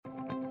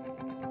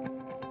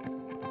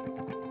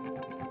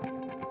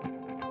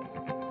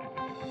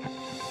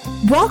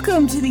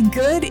Welcome to the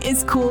Good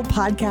is Cool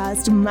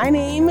podcast. My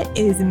name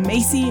is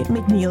Macy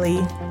McNeely.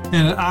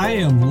 And I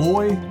am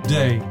Lloyd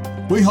Day.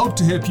 We hope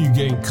to help you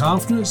gain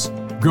confidence,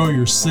 grow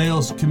your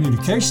sales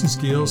communication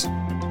skills,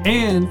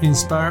 and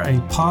inspire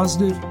a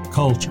positive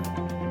culture.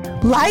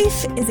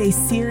 Life is a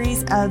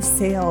series of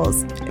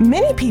sales.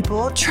 Many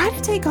people try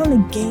to take on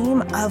the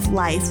game of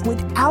life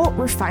without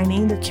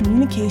refining their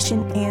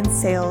communication and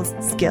sales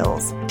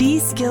skills.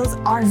 These skills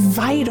are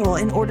vital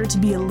in order to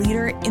be a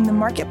leader in the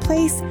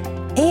marketplace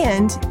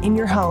and in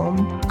your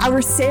home.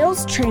 Our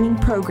sales training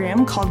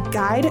program called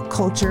Guide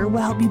Culture will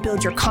help you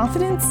build your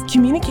confidence,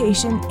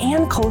 communication,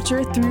 and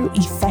culture through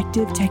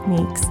effective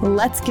techniques.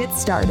 Let's get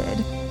started.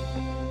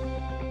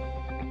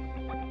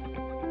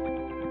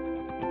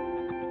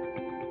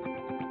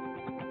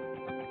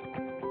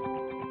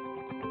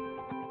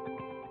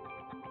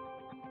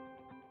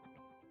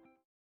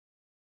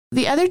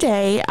 The other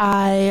day,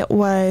 I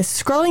was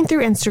scrolling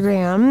through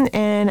Instagram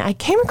and I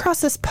came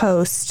across this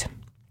post.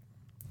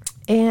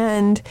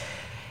 And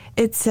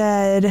it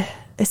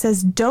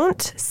says,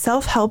 don't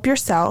self-help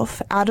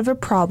yourself out of a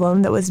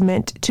problem that was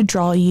meant to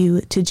draw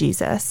you to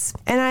Jesus.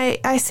 And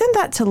I sent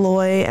that to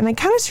Lloyd, and I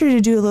kind of started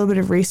to do a little bit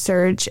of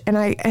research, and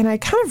I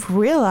kind of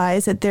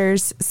realized that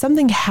there's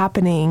something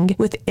happening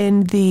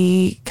within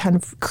the kind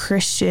of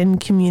Christian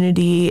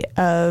community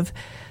of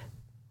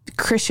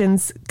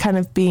Christians kind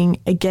of being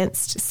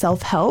against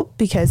self-help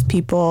because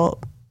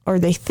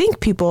they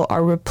think people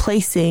are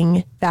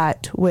replacing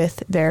that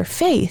with their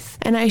faith.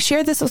 And I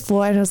shared this with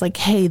Lloyd, and I was like,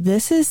 hey,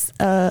 this is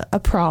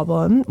a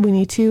problem. We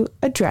need to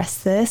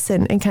address this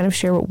and kind of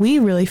share what we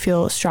really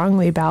feel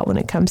strongly about when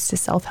it comes to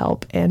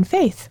self-help and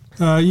faith.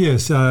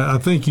 Yes, I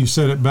think you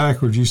said it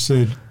backwards. You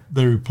said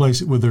they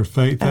replace it with their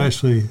faith.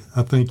 Actually,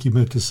 I think you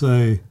meant to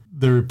say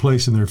they're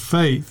replacing their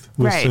faith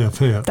with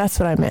self-help. That's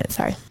what I meant.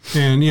 Sorry.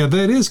 And yeah,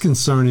 that is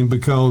concerning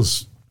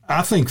because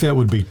I think that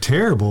would be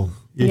terrible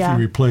if you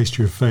replaced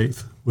your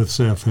faith with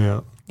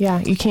self-help. Yeah,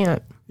 you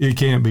can't. It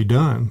can't be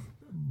done.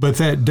 But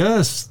that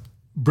does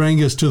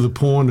bring us to the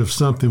point of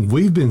something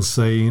we've been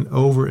saying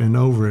over and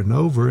over and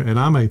over, and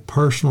I'm a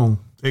personal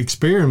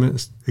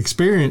experiment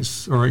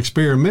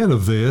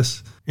of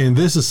this, and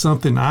this is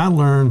something I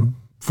learned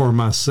for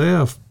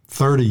myself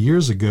 30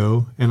 years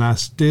ago, and I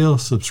still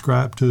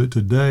subscribe to it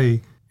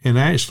today, and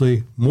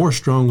actually more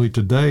strongly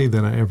today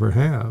than I ever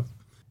have.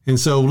 And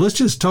so let's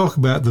just talk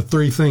about the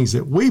three things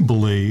that we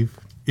believe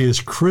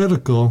is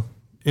critical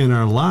in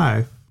our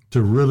life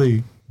to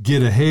really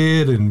get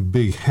ahead and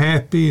be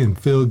happy and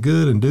feel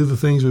good and do the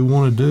things we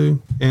want to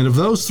do. And of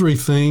those three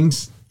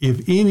things,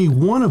 if any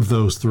one of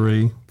those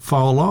three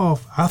fall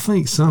off, I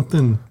think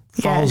something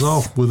falls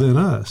off within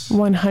us.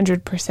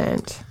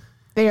 100%.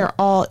 They are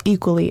all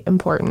equally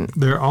important.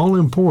 They're all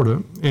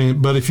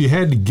important. But if you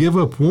had to give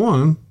up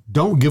one,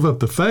 don't give up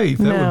the faith.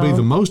 That would be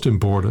the most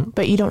important.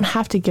 But you don't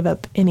have to give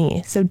up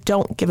any, so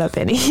don't give up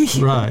any.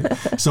 Right.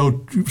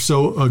 So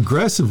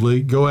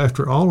aggressively go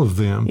after all of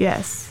them.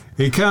 Yes.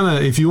 It kind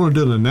of, if you want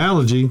to do an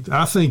analogy,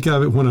 I think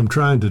of it when I'm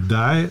trying to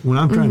diet, when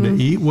I'm trying to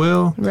eat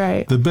well.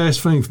 Right. The best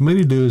thing for me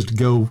to do is to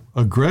go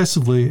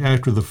aggressively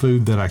after the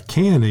food that I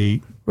can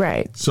eat.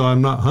 Right. So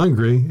I'm not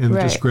hungry and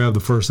just grab the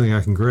first thing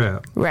I can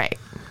grab. Right.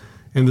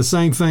 And the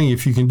same thing,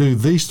 if you can do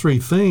these three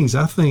things,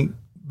 I think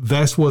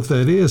that's what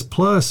that is.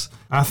 Plus,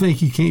 I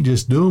think you can't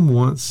just do them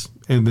once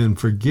and then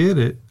forget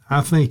it.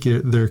 I think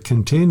they're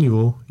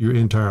continual your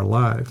entire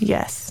life.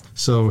 Yes.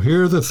 So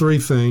here are the three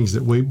things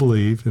that we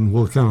believe, and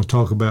we'll kind of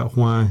talk about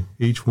why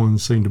each one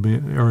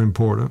are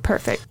important.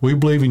 Perfect. We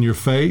believe in your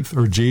faith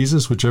or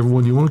Jesus, whichever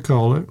one you want to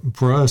call it.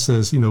 For us,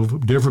 as you know,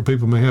 different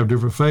people may have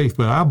different faith,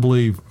 but I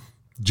believe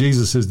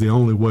Jesus is the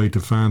only way to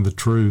find the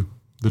true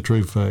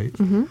faith.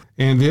 Mm-hmm.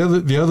 And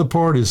the other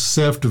part is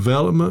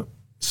self-development.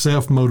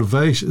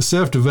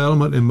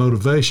 Self-development and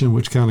motivation,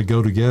 which kind of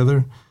go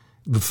together.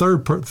 The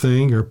third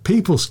thing are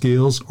people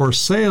skills or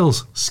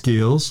sales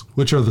skills,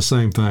 which are the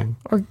same thing.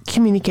 Or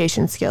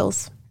communication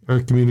skills.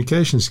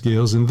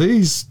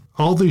 And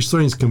all these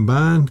things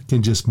combined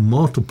can just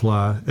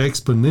multiply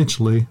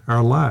exponentially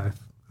our life,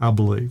 I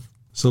believe.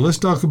 So let's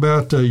talk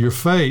about your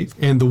faith.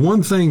 And the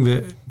one thing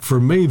that,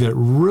 for me, that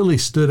really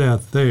stood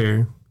out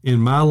there in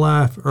my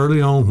life early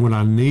on when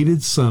I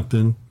needed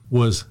something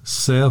was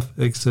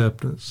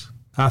self-acceptance.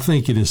 I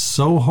think it is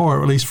so hard,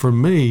 or at least for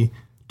me,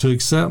 to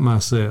accept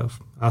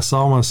myself. I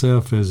saw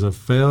myself as a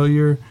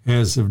failure,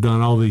 as I've done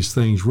all these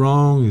things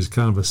wrong, as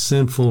kind of a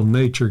sinful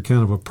nature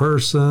kind of a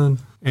person,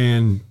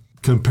 and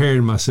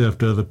comparing myself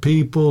to other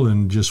people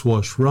and just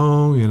what's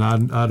wrong, and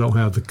I don't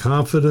have the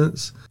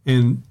confidence.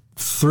 And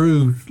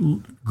through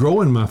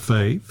growing my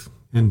faith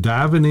and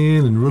diving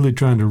in and really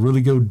trying to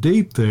really go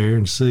deep there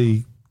and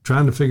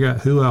trying to figure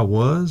out who I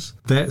was,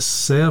 that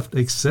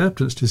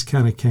self-acceptance just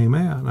kind of came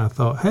out. And I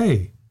thought,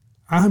 hey,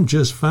 I'm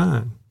just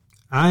fine.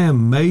 I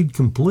am made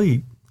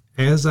complete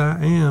as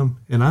I am,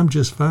 and I'm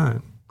just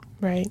fine.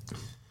 Right.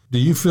 Do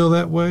you feel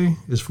that way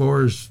as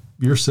far as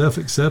your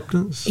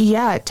self-acceptance?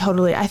 Yeah,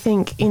 totally. I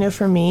think,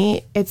 for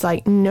me, it's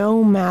like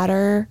no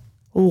matter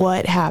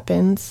what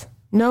happens,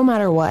 no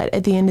matter what,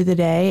 at the end of the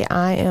day,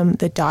 I am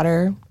the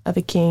daughter of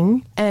a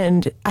king.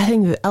 And I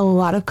think that a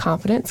lot of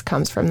confidence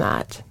comes from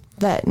that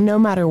no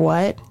matter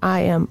what,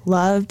 I am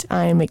loved,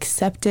 I am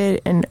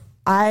accepted, and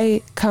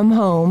I come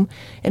home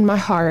in my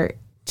heart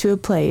to a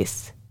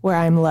place where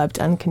I'm loved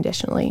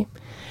unconditionally.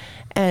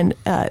 And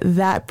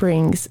that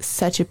brings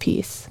such a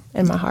peace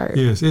in my heart.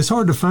 Yes, it's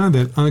hard to find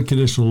that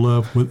unconditional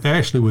love with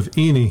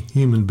any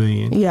human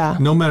being. Yeah.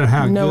 No matter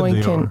how good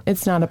they are.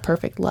 It's not a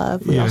perfect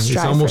love. We all It's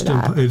strive almost for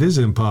that. it is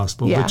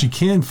impossible. Yeah. But you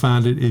can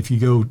find it if you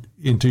go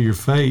into your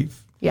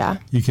faith. Yeah.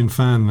 You can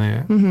find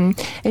that. Mm-hmm.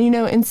 And,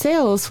 in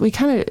sales, we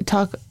kind of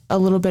talk a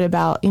little bit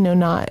about,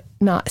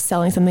 not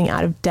selling something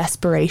out of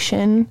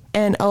desperation.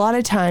 And a lot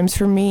of times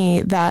for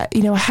me that,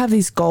 I have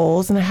these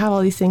goals and I have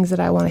all these things that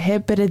I want to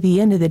hit, but at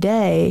the end of the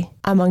day,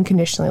 I'm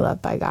unconditionally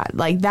loved by God.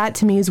 Like that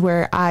to me is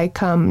where I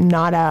come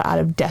not out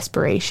of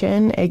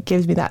desperation. It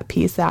gives me that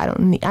peace that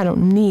I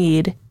don't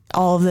need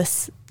all of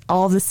this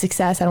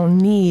success. I don't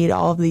need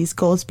all of these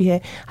goals to be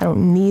hit. I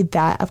don't need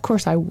that. Of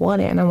course I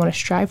want it and I want to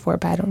strive for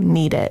it, but I don't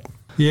need it.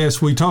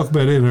 Yes, we talk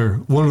about it in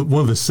one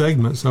of the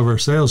segments of our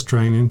sales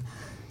training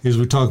is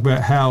we talk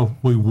about how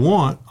we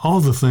want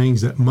all the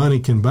things that money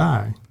can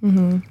buy,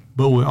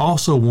 but we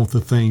also want the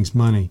things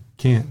money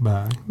can't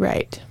buy.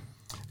 Right.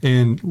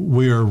 And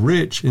we are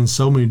rich in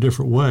so many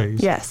different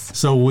ways. Yes.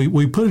 So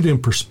we put it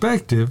in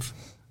perspective,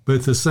 but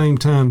at the same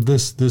time,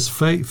 this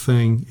faith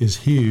thing is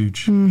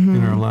huge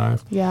in our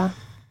life. Yeah.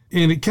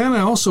 And it kind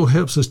of also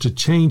helps us to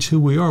change who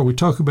we are. We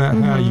talk about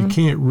how you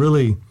can't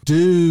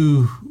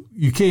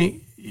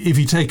if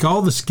you take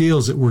all the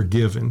skills that we're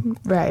given,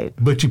 right,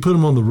 but you put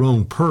them on the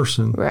wrong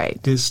person, right,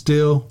 it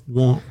still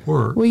won't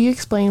work. Will you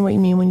explain what you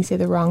mean when you say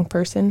the wrong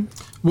person?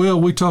 Well,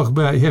 we talk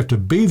about you have to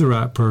be the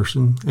right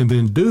person and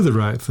then do the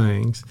right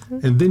things,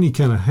 and then you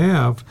kind of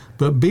have,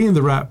 but being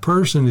the right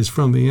person is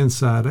from the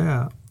inside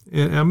out.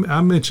 And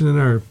I mentioned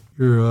in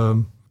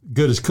your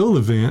Good is Cool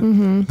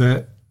event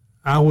that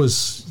I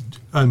was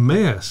a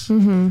mess.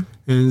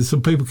 And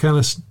some people kind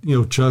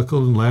of,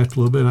 chuckled and laughed a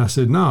little bit. And I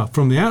said, no,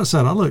 from the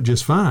outside, I looked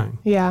just fine.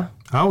 Yeah.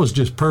 I was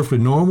just perfectly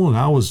normal, and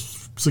I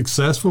was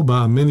successful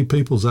by many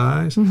people's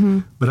eyes,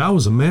 but I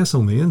was a mess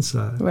on the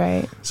inside.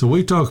 Right. So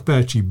we talk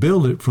about you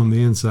build it from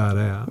the inside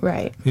out.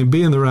 Right. And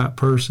being the right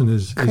person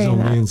is on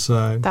the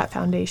inside. That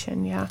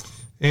foundation, yeah.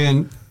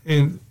 And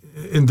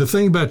the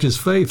thing about this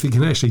faith, it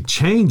can actually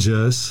change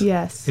us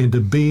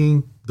into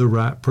being the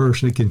right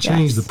person. It can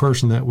change the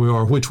person that we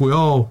are, which we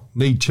all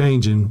need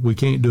changing. We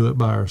can't do it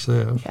by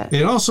ourselves. Yes.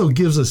 It also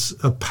gives us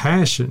a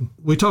passion.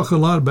 We talk a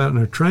lot about in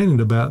our training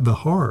about the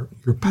heart,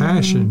 your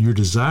passion, your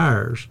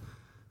desires,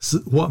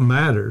 what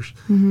matters.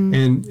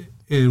 And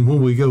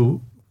when we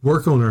go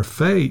work on our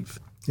faith,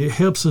 it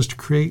helps us to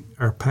create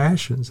our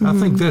passions. I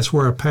think that's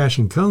where our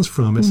passion comes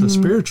from. It's a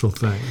spiritual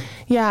thing.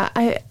 Yeah.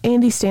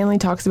 Andy Stanley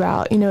talks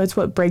about, it's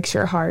what breaks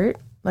your heart.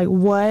 Like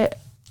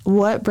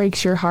what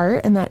breaks your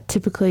heart, and that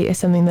typically is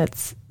something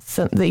that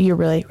you're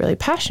really, really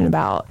passionate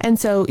about. And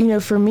so,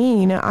 for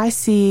me, I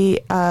see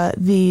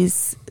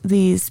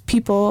these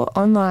people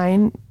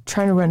online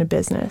trying to run a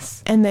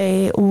business, and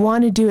they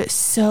want to do it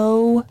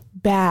so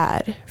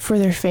bad for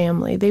their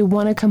family. They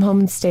want to come home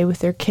and stay with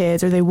their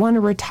kids, or they want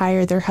to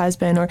retire their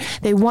husband, or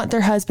they want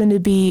their husband to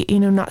be,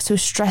 not so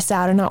stressed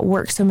out and not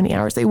work so many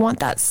hours. They want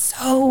that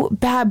so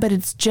bad, but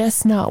it's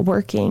just not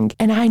working.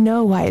 And I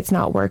know why it's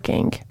not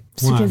working.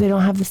 It's because they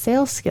don't have the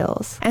sales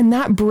skills. And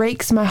that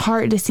breaks my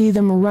heart to see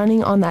them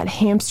running on that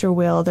hamster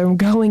wheel. They're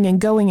going and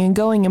going and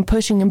going and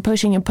pushing and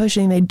pushing and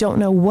pushing. They don't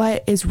know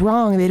what is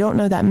wrong. They don't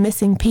know that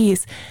missing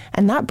piece.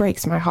 And that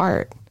breaks my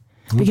heart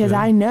because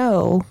I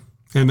know.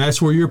 And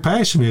that's where your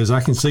passion is.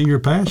 I can see your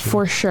passion.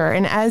 For sure.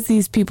 And as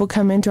these people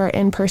come into our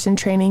in-person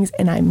trainings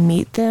and I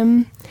meet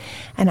them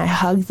and I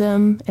hug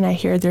them and I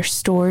hear their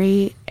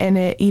story, and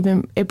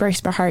it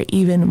breaks my heart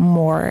even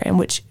more, and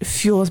which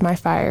fuels my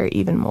fire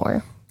even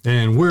more.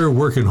 And we're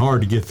working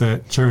hard to get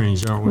that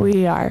changed, aren't we?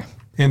 We are.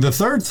 And the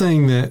third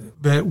thing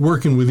that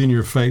working within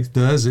your faith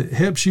does, it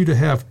helps you to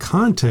have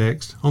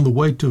context on the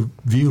way to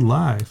view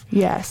life.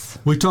 Yes.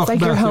 We talk it's like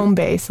about your home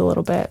base a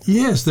little bit.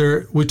 Yes.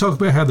 We talk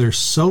about how there's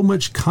so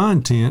much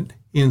content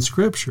in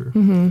Scripture.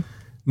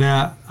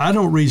 Now, I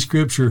don't read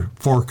Scripture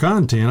for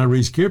content. I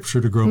read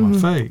Scripture to grow my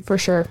faith. For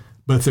sure.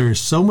 But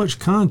there's so much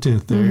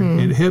content there.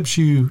 It helps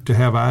you to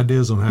have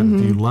ideas on how to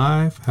view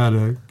life, how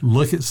to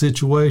look at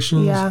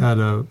situations,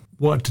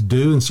 what to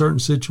do in certain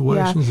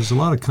situations. Yeah. There's a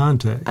lot of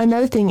context.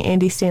 Another thing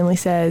Andy Stanley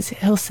says,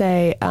 he'll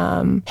say,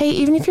 hey,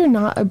 even if you're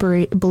not a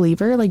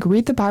believer, like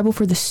read the Bible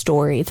for the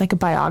story. It's like a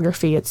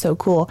biography. It's so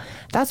cool.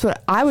 That's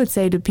what I would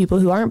say to people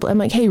who aren't. I'm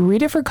like, hey,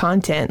 read it for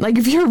content. Like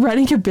if you're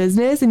running a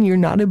business and you're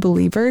not a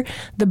believer,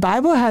 the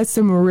Bible has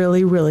some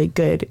really, really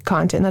good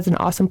content. That's an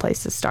awesome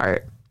place to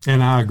start.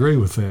 And I agree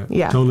with that.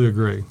 Yeah. Totally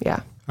agree.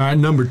 Yeah. All right,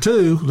 number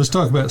 2, let's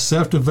talk about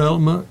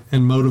self-development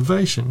and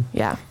motivation.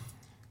 Yeah.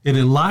 It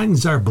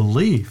enlightens our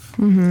belief.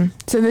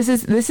 So this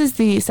is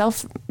the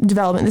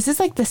self-development. This is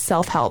like the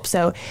self-help.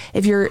 So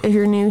if you're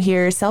new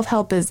here,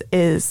 self-help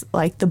is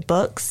like the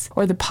books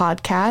or the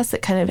podcast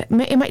that kind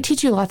of, it might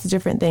teach you lots of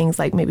different things,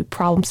 like maybe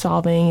problem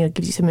solving. It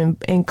gives you some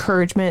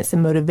encouragement,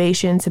 some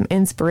motivation, some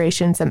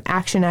inspiration, some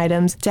action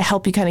items to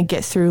help you kind of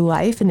get through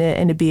life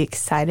and to be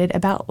excited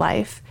about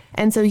life.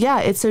 And so,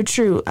 yeah, it's so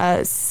true.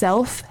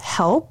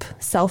 Self-help,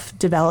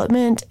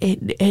 self-development,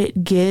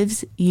 it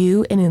gives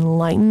you and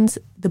enlightens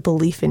the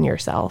belief in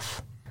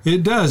yourself.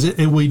 It does.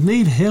 And we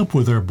need help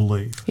with our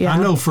belief. Yeah. I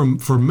know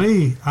for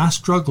me, I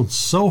struggled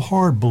so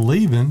hard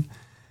believing,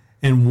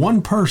 and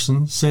one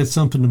person said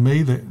something to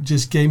me that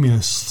just gave me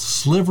a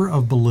sliver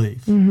of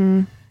belief.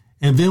 And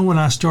then when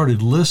I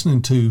started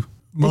listening to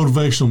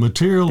motivational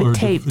material or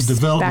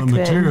development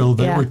material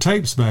that were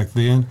tapes back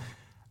then,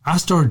 I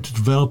started to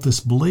develop this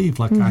belief,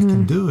 like I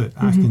can do it,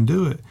 I can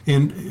do it.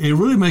 And it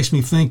really makes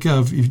me think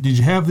of, did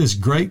you have this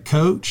great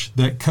coach?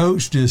 That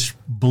coach just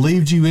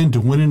believed you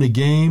into winning a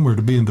game or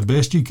to being the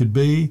best you could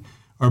be,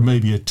 or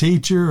maybe a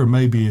teacher or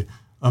maybe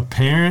a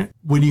parent.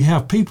 When you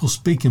have people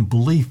speaking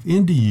belief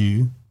into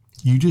you,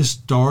 you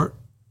just start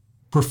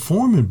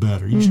performing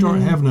better. You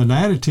start having an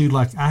attitude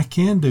like, I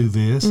can do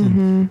this.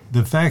 And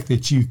the fact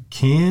that you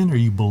can or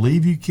you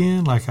believe you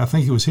can, like I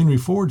think it was Henry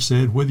Ford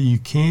said, whether you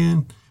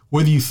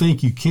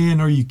think you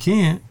can or you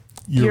can't,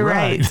 you're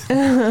right.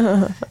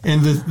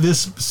 And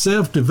this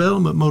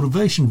self-development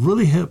motivation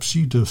really helps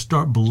you to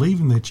start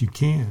believing that you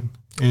can.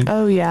 And,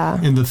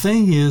 And the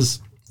thing is,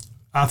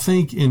 I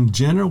think in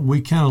general,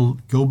 we kind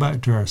of go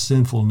back to our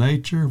sinful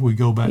nature. We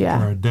go back to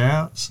our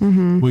doubts.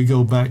 We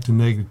go back to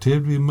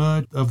negativity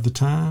much of the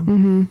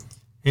time.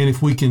 And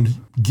if we can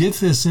get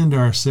this into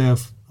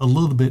ourselves a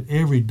little bit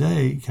every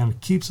day, it kind of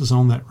keeps us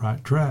on that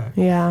right track.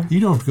 Yeah. You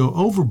don't have to go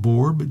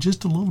overboard, but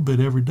just a little bit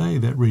every day,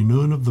 that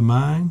renewing of the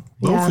mind,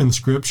 both in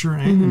Scripture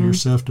and in your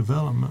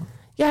self-development.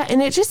 Yeah,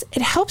 and it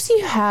helps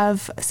you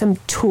have some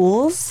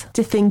tools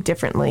to think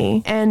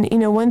differently. And,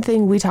 one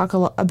thing we talk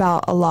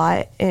about a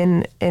lot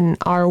in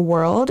our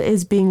world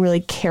is being really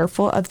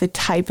careful of the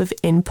type of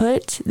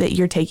input that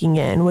you're taking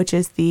in, which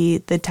is the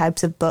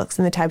types of books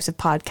and the types of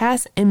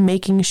podcasts, and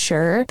making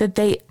sure that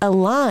they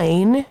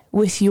align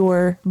with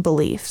your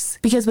beliefs.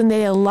 Because when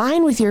they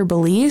align with your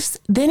beliefs,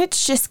 then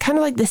it's just kind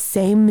of like the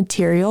same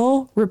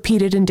material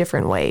repeated in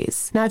different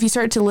ways. Now, if you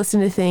start to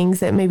listen to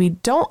things that maybe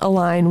don't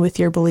align with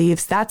your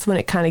beliefs, that's when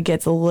it kind of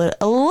gets a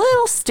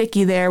little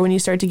sticky there. When you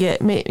start to get,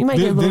 then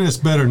it's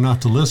better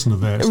not to listen to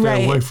that.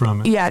 Stay away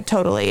from it. Yeah,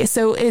 totally.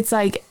 So it's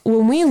like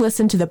when we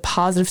listen to the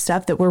positive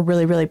stuff that we're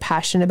really, really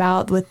passionate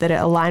about, that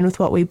align with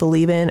what we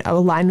believe in,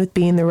 align with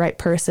being the right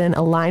person,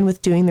 align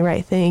with doing the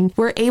right thing,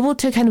 we're able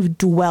to kind of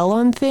dwell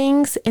on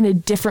things in a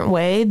different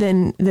way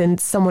than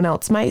someone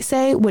else might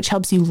say, which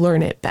helps you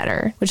learn it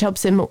better, which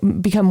helps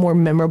it become more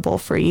memorable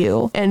for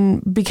you.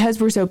 And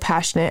because we're so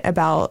passionate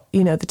about,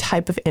 the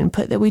type of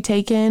input that we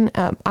take in,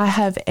 I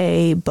have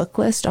a book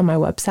list on my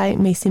website,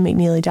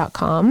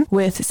 MaceyMcNeely.com,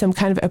 with some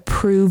kind of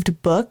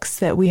approved books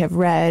that we have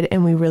read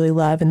and we really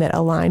love and that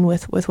align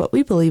with what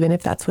we believe in,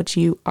 if that's what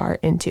you are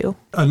into.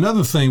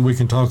 Another thing we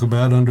can talk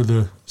about under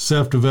the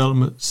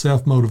self-development,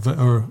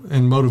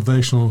 and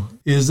motivational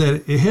is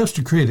that it helps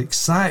to create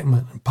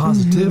excitement and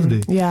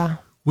positivity,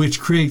 which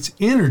creates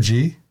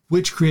energy,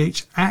 which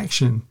creates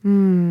action.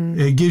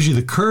 It gives you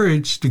the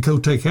courage to go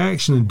take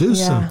action and do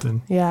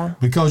something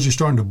because you're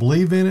starting to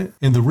believe in it.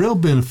 And the real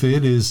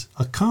benefit is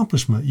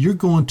accomplishment. You're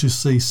going to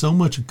see so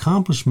much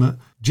accomplishment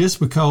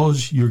just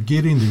because you're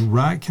getting the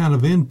right kind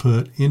of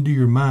input into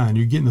your mind.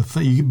 You're getting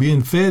you're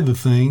being fed the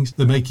things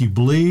that make you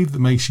believe, that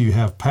makes you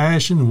have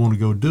passion and want to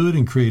go do it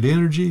and create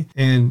energy.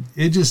 And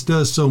it just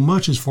does so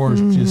much as far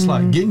as just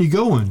like getting you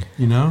going,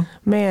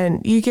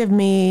 Man, you give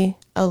me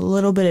a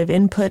little bit of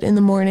input in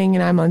the morning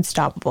and I'm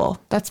unstoppable.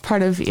 That's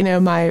part of,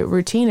 my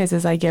routine is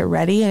as I get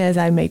ready and as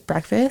I make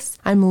breakfast,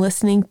 I'm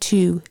listening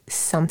to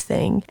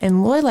something.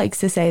 And Lloyd likes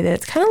to say that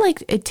it's kind of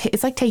like,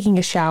 it's like taking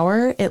a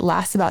shower. It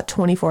lasts about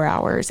 24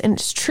 hours. And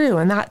it's true.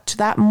 And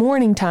that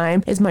morning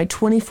time is my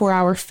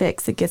 24-hour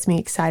fix that gets me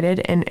excited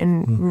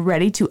and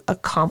ready to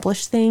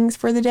accomplish things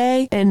for the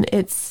day. And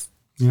it's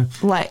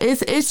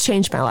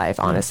changed my life,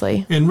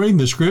 honestly. And reading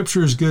the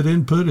Scripture is good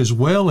input, as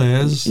well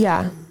as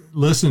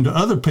listening to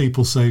other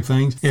people say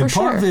things. And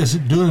part of this,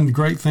 doing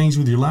great things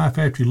with your life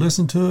after you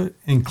listen to it,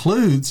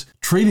 includes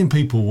treating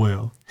people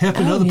well,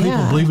 helping other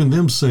people believe in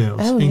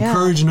themselves,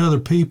 encouraging other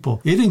people.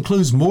 It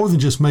includes more than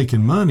just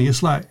making money.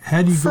 It's like,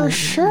 how do you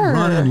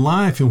run in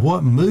life, and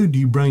what mood do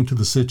you bring to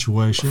the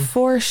situation?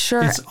 For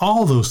sure. It's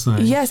all those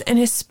things. Yes, and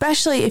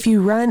especially if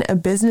you run a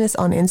business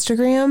on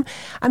Instagram.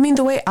 I mean,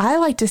 the way I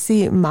like to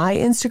see my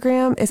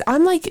Instagram is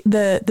I'm like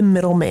the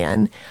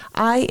middleman.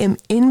 I am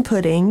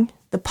inputting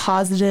the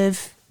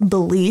positive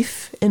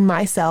belief in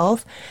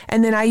myself,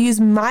 and then I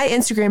use my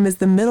Instagram as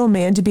the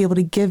middleman to be able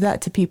to give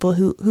that to people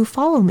who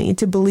follow me,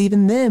 to believe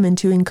in them and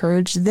to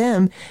encourage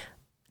them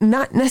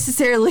not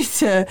necessarily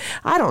to,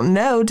 I don't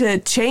know, to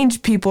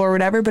change people or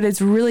whatever, but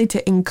it's really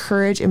to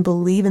encourage and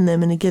believe in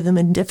them and to give them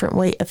a different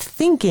way of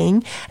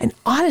thinking. And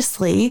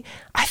honestly,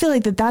 I feel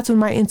like that's when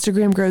my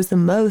Instagram grows the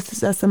most.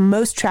 That's the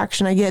most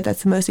traction I get.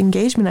 That's the most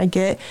engagement I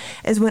get,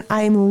 is when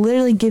I'm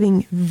literally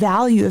giving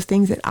value of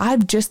things that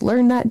I've just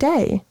learned that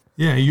day.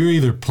 Yeah, you're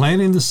either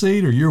planting the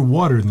seed or you're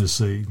watering the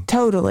seed.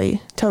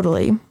 Totally.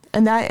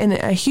 And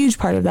a huge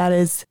part of that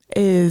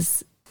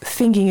is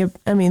thinking of,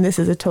 I mean, this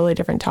is a totally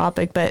different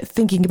topic, but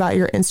thinking about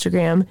your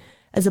Instagram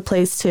as a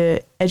place to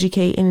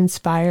educate and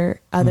inspire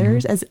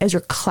others, as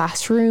your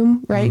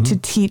classroom, right? To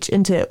teach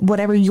into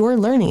whatever you're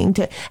learning,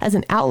 to as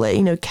an outlet.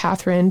 You know,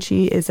 Catherine,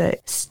 she is a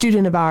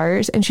student of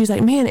ours, and she's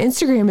like, man,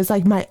 Instagram is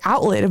like my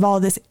outlet of all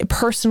this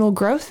personal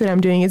growth that I'm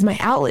doing. It's my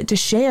outlet to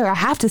share. I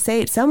have to say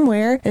it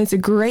somewhere, and it's a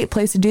great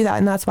place to do that.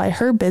 And that's why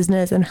her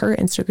business and her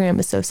Instagram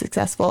is so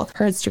successful.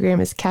 Her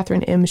Instagram is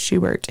Catherine M.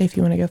 Schubert. If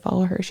you want to go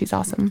follow her, she's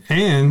awesome.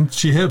 And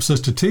she helps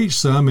us to teach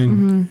some,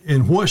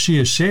 and what she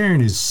is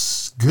sharing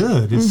is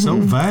good. It's so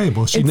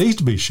valuable. She needs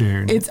to be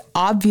sharing. It's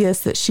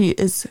obvious that she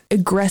is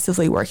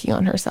aggressively working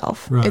on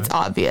herself. Right. It's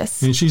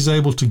obvious. And she's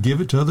able to give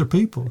it to other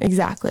people.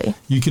 Exactly.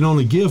 You can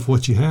only give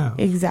what you have.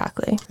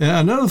 Exactly.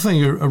 And another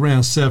thing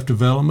around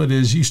self-development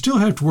is you still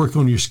have to work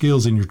on your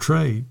skills in your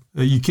trade.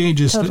 You can't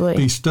just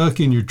be stuck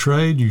in your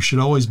trade. You should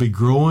always be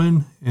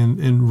growing and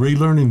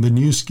relearning the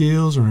new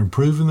skills or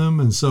improving them.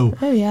 And so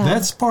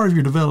that's part of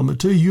your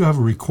development too. You have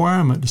a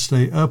requirement to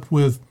stay up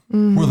with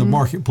where the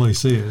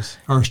marketplace is,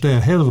 or stay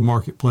ahead of the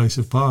marketplace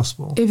if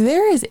possible. If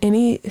there is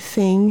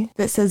anything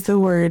that says the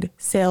word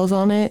sales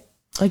on it,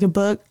 like a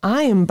book,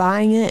 I am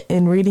buying it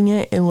and reading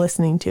it and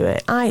listening to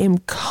it. I am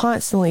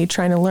constantly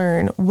trying to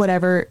learn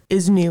whatever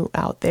is new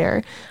out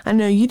there. I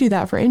know you do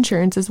that for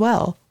insurance as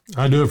well.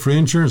 I do it for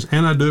insurance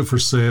and I do it for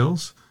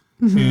sales.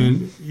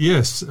 And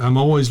yes, I'm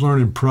always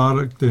learning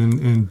product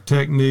and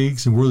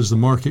techniques and where's the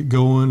market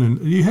going.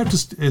 And you have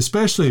to,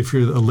 especially if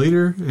you're a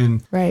leader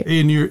and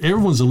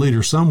everyone's a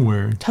leader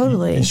somewhere.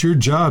 Totally. It's your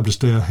job to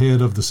stay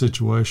ahead of the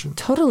situation.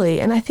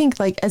 Totally. And I think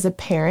like as a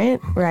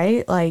parent,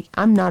 right? Like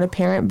I'm not a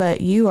parent,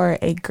 but you are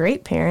a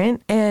great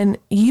parent, and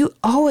you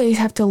always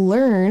have to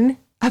learn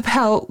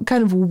about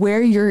kind of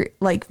where you're,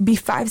 like, be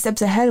 5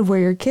 steps ahead of where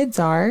your kids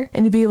are,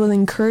 and to be able to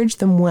encourage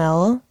them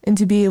well and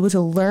to be able to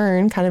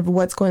learn kind of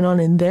what's going on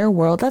in their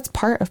world. That's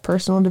part of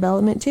personal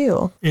development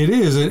too. It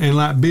is. And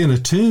like being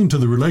attuned to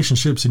the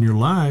relationships in your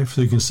life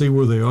so you can see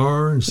where they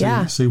are and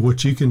see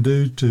what you can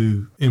do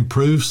to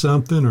improve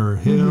something or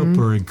help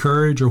or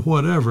encourage or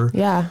whatever.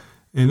 Yeah.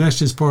 And that's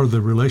just part of the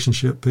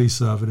relationship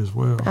piece of it as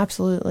well.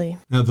 Absolutely.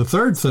 Now, the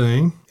third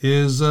thing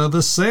is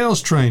the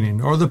sales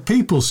training or the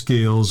people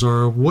skills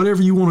or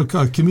whatever you want to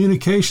call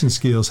communication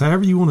skills,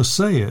 however you want to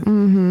say it.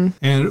 And,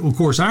 of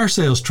course, our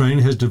sales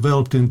training has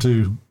developed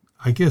into,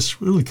 I guess,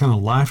 really kind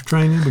of life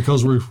training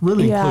because we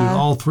really include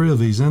all three of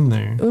these in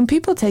there. When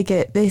people take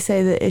it, they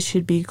say that it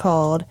should be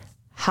called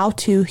How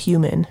to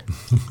Human.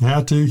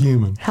 How to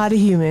Human. How to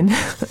Human.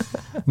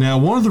 Now,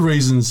 one of the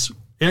reasons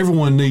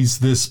everyone needs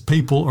this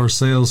people or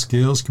sales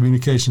skills,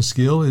 communication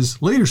skill, is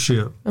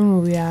leadership.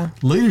 Oh, yeah.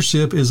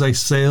 Leadership is a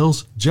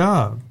sales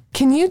job.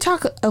 Can you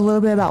talk a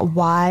little bit about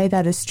why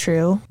that is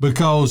true?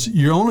 Because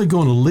you're only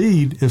going to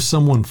lead if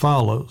someone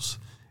follows.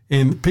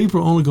 And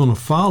people are only going to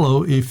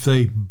follow if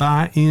they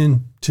buy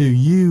into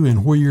you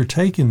and where you're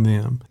taking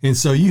them. And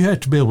so you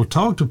have to be able to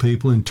talk to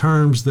people in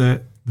terms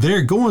that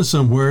they're going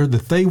somewhere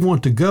that they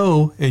want to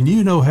go, and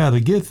you know how to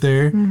get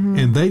there,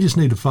 and they just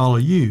need to follow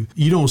you.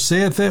 You don't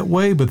say it that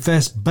way, but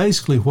that's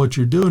basically what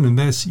you're doing, and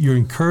that's you're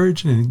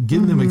encouraging and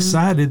getting them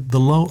excited the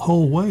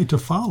whole way to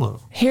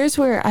follow. Here's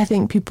where I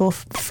think people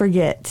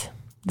forget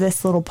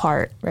this little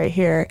part right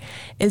here,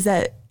 is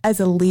that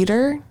as a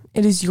leader,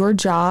 it is your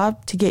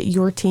job to get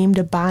your team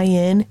to buy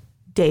in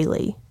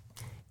daily.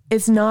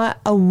 It's not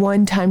a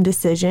one-time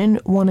decision,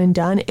 one and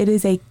done. It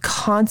is a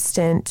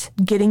constant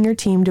getting your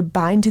team to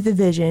buy into the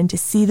vision, to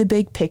see the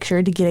big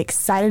picture, to get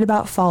excited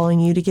about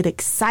following you, to get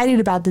excited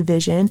about the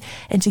vision,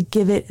 and to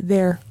give it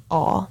their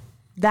all.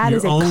 That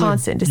is a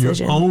constant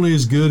decision. You're only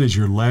as good as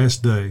your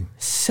last day.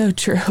 So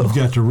true. You've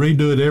got to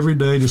redo it every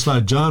day, just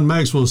like John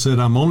Maxwell said,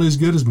 I'm only as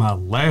good as my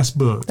last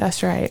book.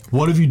 That's right.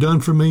 What have you done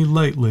for me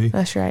lately?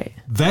 That's right.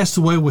 That's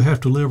the way we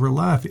have to live our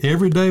life.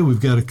 Every day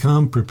we've got to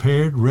come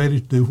prepared, ready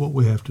to do what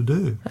we have to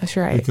do. That's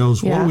right.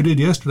 Because what we did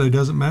yesterday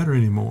doesn't matter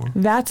anymore.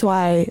 That's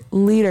why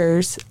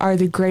leaders are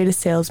the greatest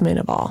salesmen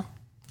of all.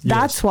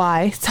 That's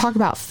why, talk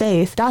about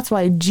faith, that's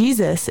why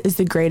Jesus is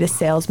the greatest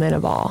salesman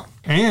of all.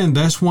 And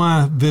that's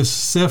why this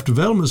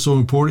self-development is so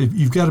important.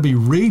 You've got to be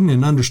reading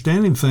and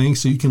understanding things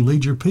so you can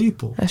lead your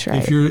people. That's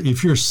right.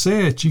 If you're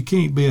set, you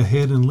can't be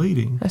ahead in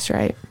leading. That's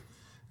right.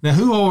 Now,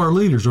 who are our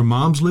leaders? Are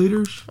moms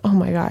leaders? Oh,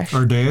 my gosh.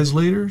 Are dads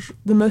leaders?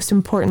 The most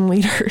important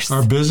leaders.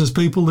 Are business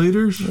people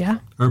leaders? Yeah.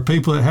 Are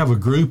people that have a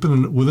group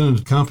within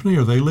a company,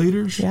 are they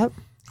leaders? Yep.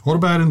 What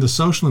about in the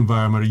social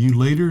environment? Are you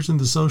leaders in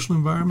the social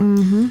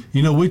environment?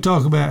 You know, we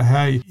talk about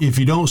how if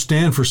you don't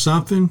stand for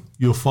something,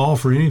 you'll fall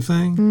for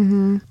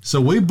anything.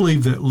 So we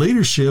believe that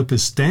leadership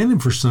is standing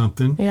for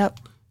something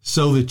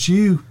so that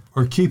you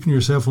are keeping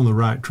yourself on the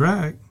right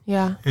track.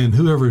 Yeah. And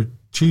whoever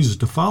chooses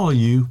to follow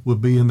you will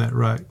be in that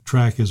right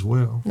track as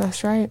well.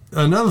 That's right.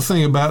 Another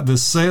thing about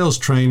this sales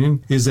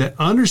training is that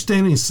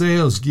understanding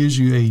sales gives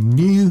you a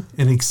new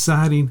and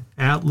exciting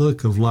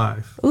outlook of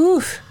life.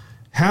 Oof.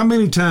 How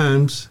many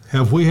times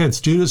have we had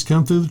students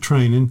come through the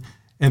training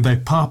and they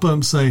pop up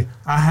and say,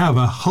 I have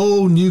a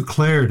whole new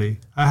clarity.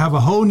 I have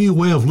a whole new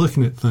way of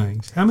looking at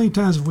things. How many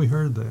times have we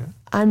heard that?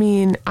 I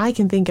mean, I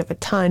can think of a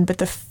ton, but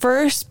the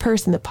first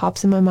person that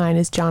pops in my mind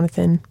is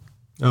Jonathan.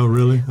 Oh,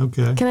 really?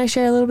 Okay. Can I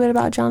share a little bit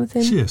about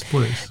Jonathan? Yes,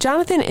 please.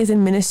 Jonathan is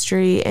in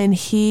ministry, and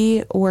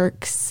he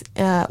works,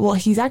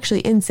 he's actually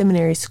in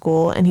seminary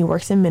school, and he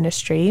works in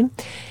ministry.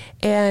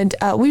 And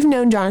we've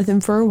known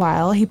Jonathan for a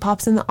while. He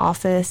pops in the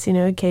office,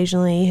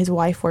 occasionally. His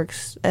wife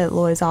works at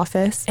Lloyd's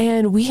office.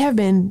 And we have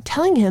been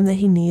telling him that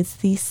he needs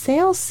these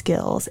sales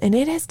skills. And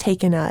it has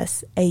taken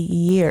us a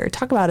year.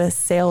 Talk about a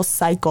sales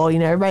cycle.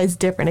 Everybody's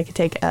different. It could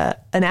take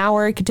an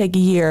hour. It could take a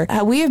year.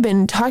 We have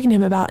been talking to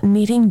him about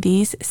needing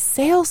these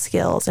sales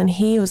skills. And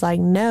he was like,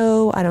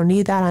 no, I don't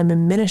need that. I'm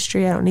in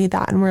ministry. I don't need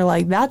that. And we're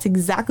like, that's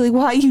exactly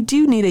why you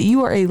do need it.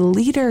 You are a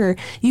leader.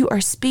 You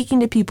are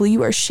speaking to people.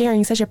 You are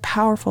sharing such a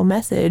powerful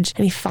message.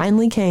 And he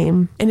finally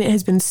came, and it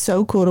has been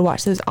so cool to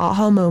watch those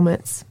aha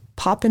moments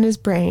pop in his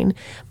brain.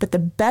 But the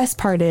best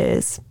part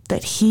is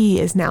that he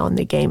is now in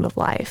the game of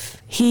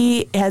life.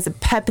 He has a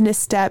pep in his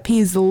step.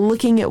 He's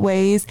looking at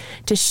ways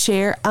to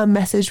share a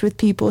message with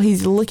people.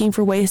 He's looking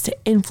for ways to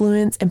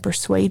influence and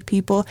persuade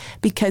people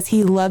because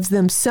he loves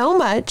them so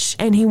much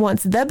and he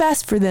wants the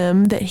best for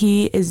them that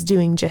he is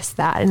doing just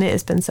that. And it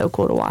has been so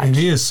cool to watch. And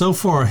he is so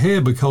far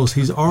ahead because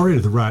he's already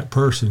the right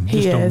person.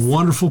 He is a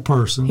wonderful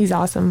person. He's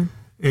awesome.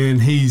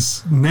 And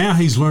he's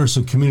learned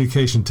some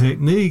communication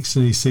techniques,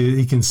 and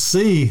he can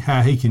see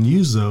how he can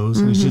use those.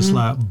 And it's just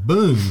like,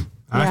 boom,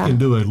 I can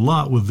do a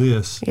lot with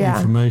this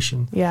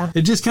information. Yeah.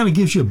 It just kind of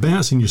gives you a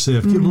bounce in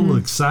yourself, give a little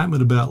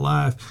excitement about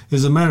life.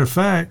 As a matter of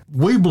fact,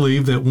 we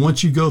believe that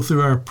once you go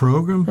through our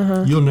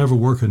program, you'll never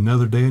work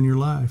another day in your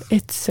life.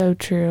 It's so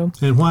true.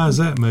 And why is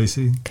that,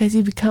 Macy? Because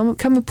you become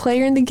a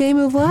player in the game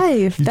of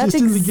life. That's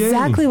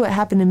exactly what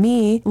happened to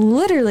me.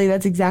 Literally,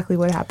 that's exactly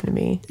what happened to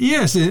me.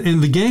 Yes,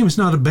 and the game is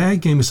not a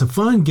bad game. It's a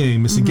fun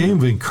game. It's a game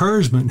of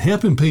encouragement,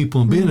 helping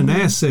people, and being an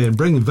asset, and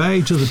bringing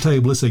value to the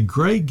table. It's a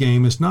great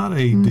game. It's not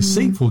a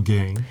deceitful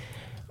game.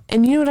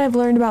 And you know what I've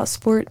learned about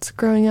sports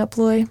growing up,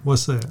 Loy?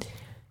 What's that?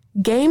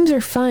 Games are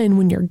fun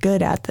when you're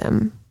good at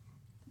them.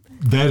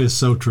 That is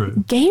so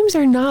true. Games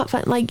are not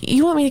fun. Like,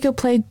 you want me to go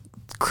play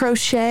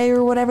crochet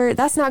or whatever?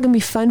 That's not going to be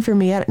fun for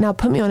me. Now,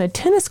 put me on a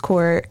tennis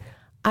court.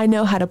 I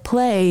know how to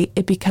play.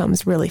 It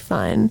becomes really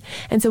fun.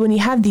 And so when you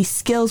have these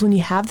skills, when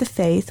you have the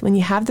faith, when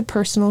you have the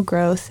personal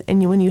growth,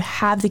 and when you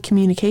have the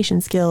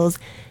communication skills,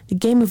 the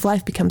game of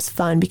life becomes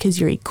fun because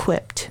you're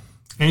equipped.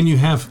 And you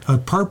have a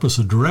purpose,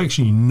 a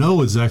direction. You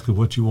know exactly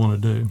what you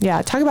want to do.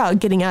 Yeah, talk about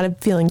getting out of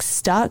feeling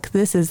stuck.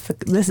 This is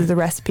the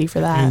recipe for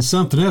that. And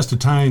something else to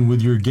tie in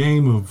with your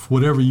game of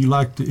whatever you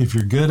like to, if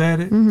you're good at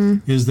it,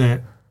 is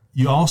that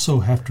you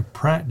also have to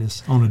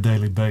practice on a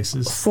daily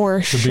basis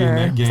to be in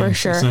that game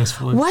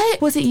successfully.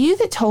 What was it you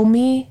that told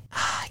me?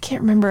 I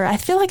can't remember. I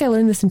feel like I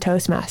learned this in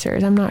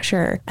Toastmasters. I'm not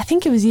sure. I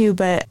think it was you,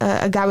 but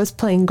a guy was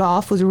playing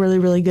golf, was really,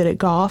 really good at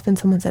golf. And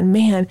someone said,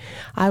 man,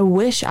 I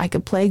wish I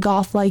could play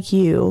golf like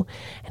you.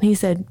 And he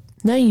said,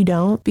 no, you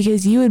don't,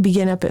 because you would be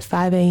getting up at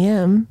 5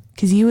 a.m.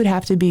 because you would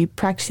have to be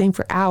practicing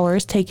for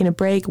hours, taking a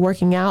break,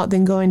 working out,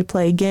 then going to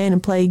play again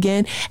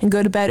and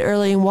go to bed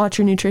early and watch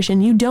your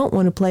nutrition. You don't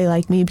want to play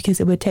like me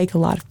because it would take a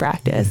lot of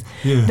practice.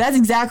 Yeah. That's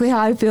exactly how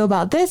I feel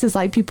about this. It's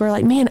like people are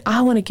like, man,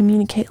 I want to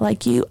communicate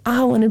like you.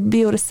 I want to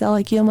be able to sell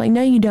like you. I'm like,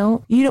 no, you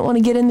don't. You don't want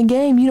to get in the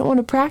game. You don't want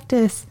to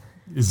practice.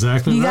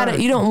 Exactly right.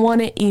 You don't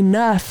want it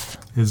enough.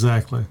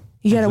 Exactly.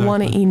 You got to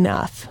want it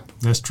enough.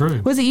 That's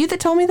true. Was it you that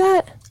told me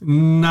that?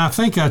 I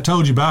think I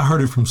told you, but I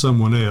heard it from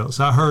someone else.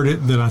 I heard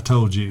it, then I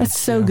told you. That's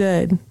so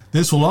good.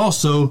 This will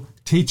also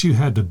teach you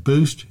how to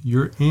boost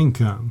your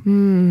income.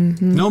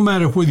 No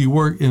matter whether you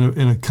work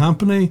in a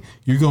company,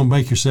 you're going to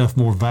make yourself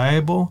more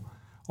valuable,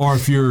 or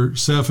if you're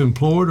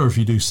self-employed, or if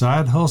you do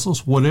side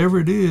hustles, whatever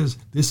it is,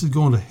 this is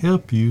going to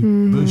help you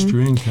boost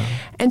your income.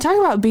 And talk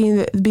about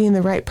being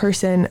the right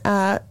person.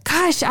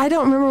 Gosh, I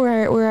don't remember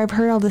where I've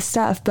heard all this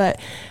stuff, but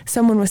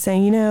someone was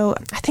saying,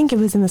 I think it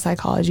was in The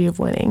Psychology of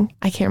Winning.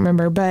 I can't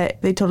remember, but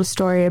they told a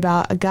story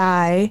about a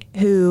guy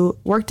who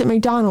worked at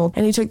McDonald's,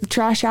 and he took the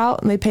trash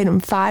out, and they paid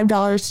him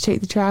 $5 to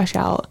take the trash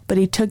out. But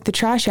he took the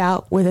trash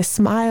out with a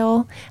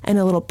smile and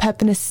a little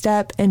pep in his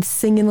step and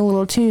singing a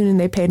little tune, and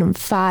they paid him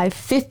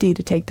 $5.50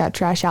 to take that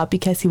trash out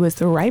because he was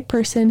the right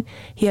person,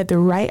 he had the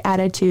right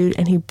attitude,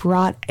 and he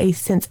brought a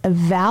sense of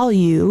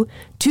value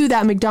to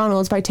that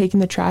McDonald's by taking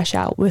the trash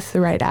out with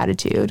the right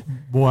attitude.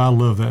 Boy, I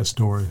love that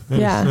story.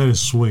 That is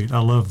sweet. I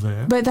love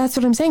that. But that's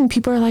what I'm saying.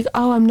 People are like,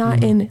 oh, I'm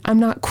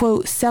not,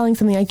 quote, selling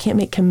something, I can't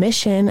make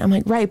commission. I'm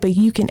like, right, but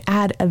you can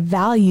add a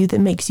value that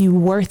makes you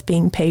worth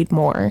being paid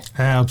more.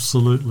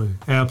 Absolutely.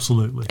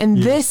 Absolutely. And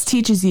this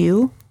teaches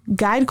you,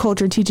 guide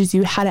culture teaches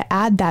you how to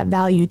add that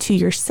value to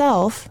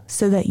yourself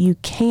so that you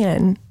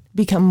can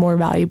become more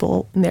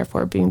valuable and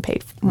therefore being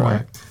paid more.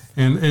 Right.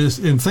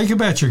 And think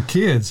about your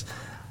kids.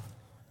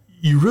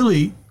 You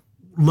really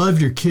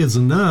love your kids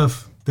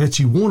enough that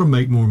you want to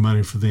make more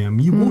money for them.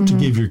 You want to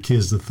give your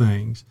kids the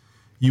things.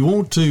 You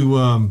want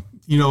to,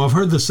 I've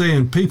heard the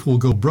saying, people will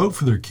go broke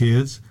for their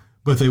kids,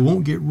 but they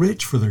won't get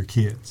rich for their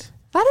kids.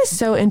 That is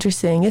so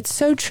interesting. It's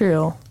so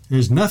true.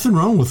 There's nothing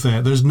wrong with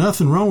that. There's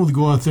nothing wrong with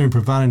going out there and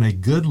providing a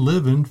good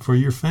living for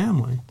your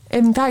family.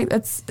 In fact,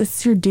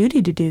 it's your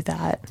duty to do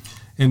that.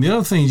 And the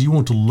other thing is you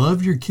want to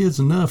love your kids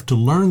enough to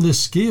learn this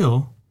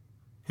skill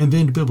and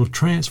then to be able to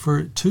transfer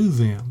it to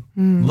them.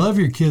 Love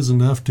your kids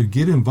enough to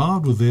get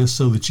involved with this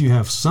so that you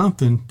have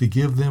something to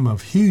give them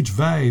of huge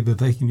value that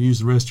they can use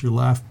the rest of your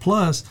life.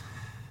 Plus,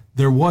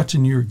 they're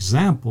watching your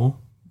example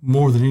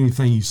more than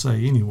anything you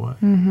say anyway.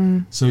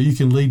 So you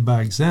can lead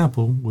by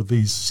example with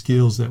these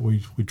skills that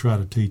we try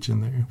to teach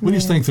in there. We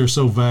just think they're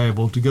so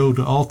valuable to go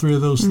to all three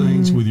of those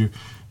things with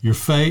your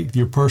faith,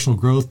 your personal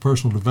growth,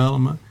 personal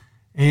development,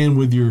 and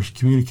with your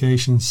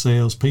communication,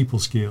 sales, people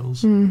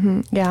skills.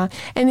 Yeah.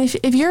 And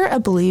if you're a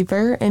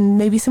believer and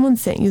maybe someone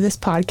sent you this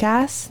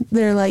podcast,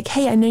 they're like,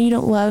 hey, I know you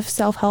don't love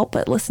self-help,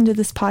 but listen to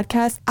this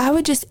podcast. I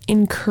would just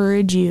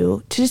encourage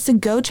you to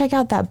go check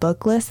out that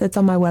book list that's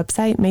on my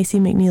website,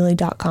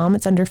 MaceyMcNeely.com.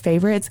 It's under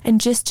favorites,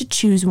 and just to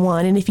choose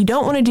one. And if you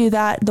don't want to do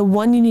that, the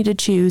one you need to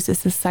choose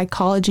is The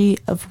Psychology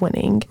of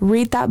Winning.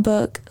 Read that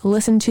book,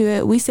 listen to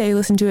it. We say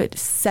listen to it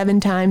 7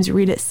 times,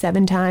 read it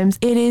 7 times.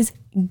 It is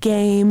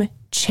game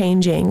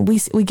changing.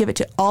 We give it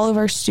to all of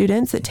our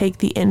students that take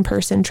the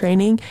in-person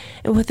training,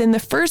 and within the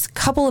first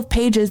couple of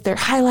pages they're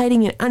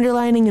highlighting and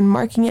underlining and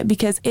marking it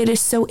because it is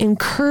so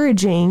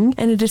encouraging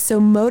and it is so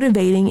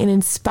motivating and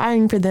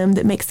inspiring for them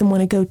that makes them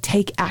want to go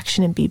take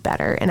action and be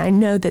better. And I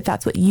know that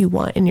that's what you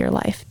want in your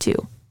life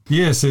too.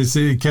 Yes,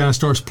 it kind of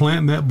starts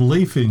planting that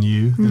belief in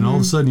you, and all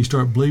of a sudden you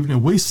start believing.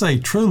 And we say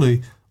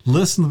truly,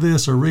 listen to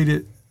this or read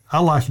it. I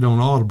like it on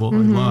Audible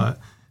a lot.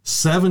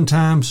 7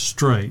 times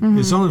straight.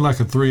 It's only like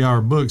a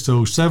 3-hour book,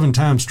 so 7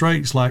 times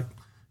straight is like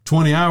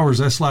 20 hours.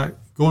 That's like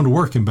going to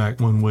work and back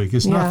one week.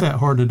 It's not that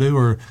hard to do,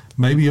 or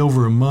maybe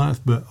over a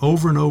month, but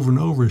over and over and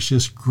over. It's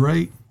just a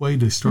great way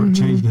to start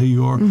changing who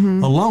you are,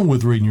 along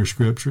with reading your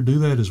scripture. Do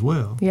that as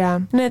well.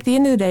 Yeah. And at the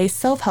end of the day,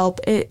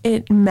 self-help,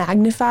 it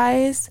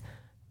magnifies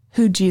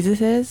who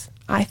Jesus is,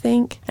 I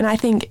think. And I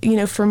think,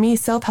 for me,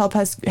 self-help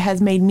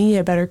has made me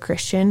a better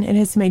Christian. It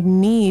has made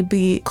me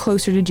be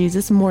closer to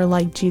Jesus, more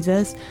like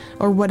Jesus,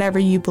 or whatever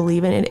you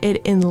believe in.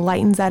 It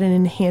enlightens that and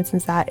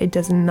enhances that. It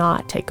does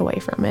not take away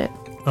from it.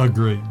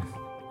 Agreed.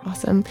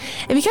 Awesome.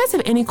 If you guys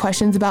have any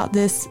questions about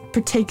this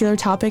particular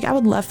topic, I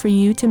would love for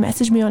you to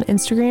message me on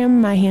Instagram.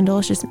 My handle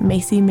is just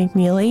Macy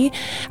McNeely.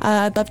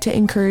 I'd love to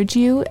encourage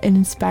you and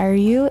inspire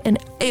you. And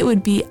it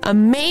would be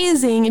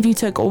amazing if you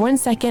took 1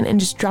 second and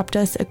just dropped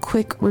us a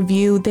quick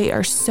review. They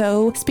are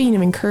speaking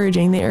of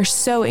encouraging, they are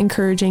so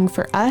encouraging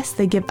for us.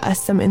 They give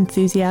us some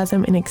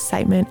enthusiasm and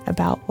excitement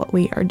about what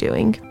we are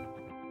doing.